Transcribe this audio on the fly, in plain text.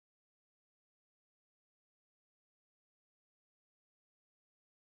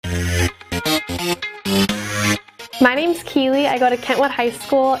My name's Keely. I go to Kentwood High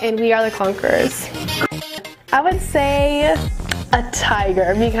School and we are the Conquerors. I would say a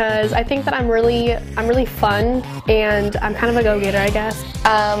tiger because I think that I'm really fun and I'm kind of a go-getter, I guess.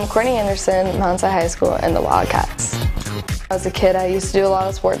 Courtney Anderson, Mount High School, and the Wildcats. As a kid, I used to do a lot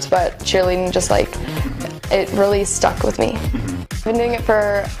of sports, but cheerleading just it really stuck with me. I've been doing it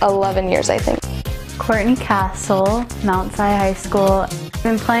for 11 years, I think. Courtney Castle, Mount High School. I've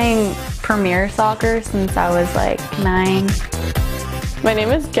been playing Premier Soccer since I was like 9. My name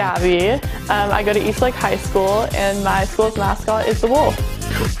is Gabby. I go to Issaquah High School and my school's mascot is the wolf.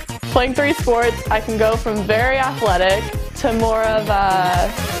 Playing 3 sports, I can go from very athletic to more of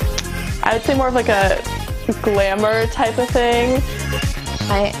I would say more of like a glamour type of thing.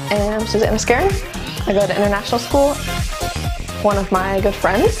 I am Susanna Scarin. I go to international school. One of my good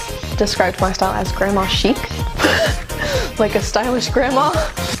friends described my style as grandma chic. Like a stylish grandma.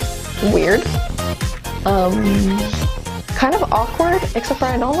 Weird. Kind of awkward, except for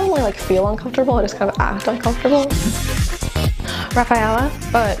I don't normally feel uncomfortable, I just kind of act uncomfortable. Rafaela,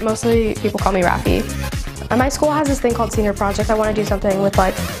 but mostly people call me Rafi. My school has this thing called senior project. I want to do something with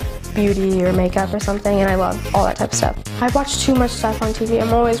beauty or makeup or something, and I love all that type of stuff. I watch too much stuff on TV.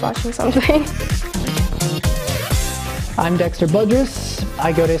 I'm always watching something. I'm Dexter Budrus.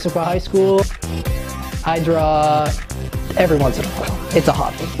 I go to Issaquah High School. I draw every once in a while. It's a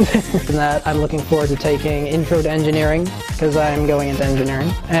hobby. And that I'm looking forward to taking Intro to Engineering because I'm going into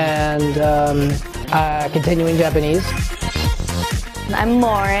engineering, and continuing Japanese. I'm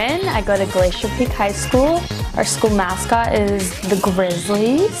Lauren. I go to Glacier Peak High School. Our school mascot is the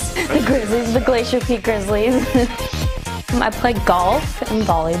Grizzlies. The Glacier Peak Grizzlies. I play golf and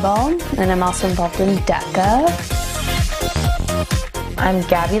volleyball, and I'm also involved in DECA. I'm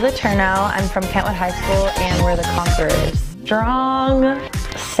Gabby Letourneau. I'm from Kentwood High School, and we're the Conquerors. Strong,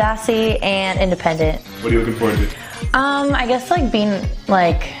 sassy, and independent. What are you looking forward to? I guess being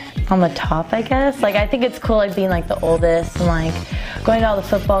on the top, I guess. I think it's cool being the oldest and going to all the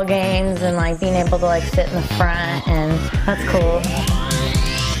football games and being able to sit in the front, and that's cool.